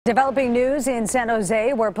Developing news in San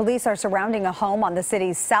Jose, where police are surrounding a home on the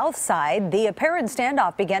city's south side. The apparent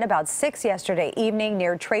standoff began about 6 yesterday evening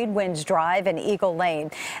near Tradewinds Drive and Eagle Lane.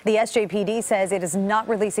 The SJPD says it is not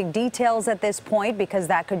releasing details at this point because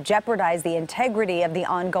that could jeopardize the integrity of the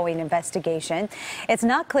ongoing investigation. It's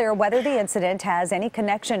not clear whether the incident has any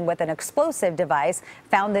connection with an explosive device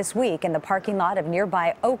found this week in the parking lot of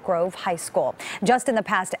nearby Oak Grove High School. Just in the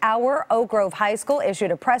past hour, Oak Grove High School issued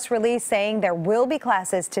a press release saying there will be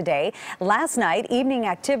classes today. Last night, evening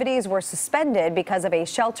activities were suspended because of a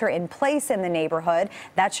shelter in place in the neighborhood.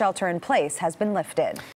 That shelter in place has been lifted.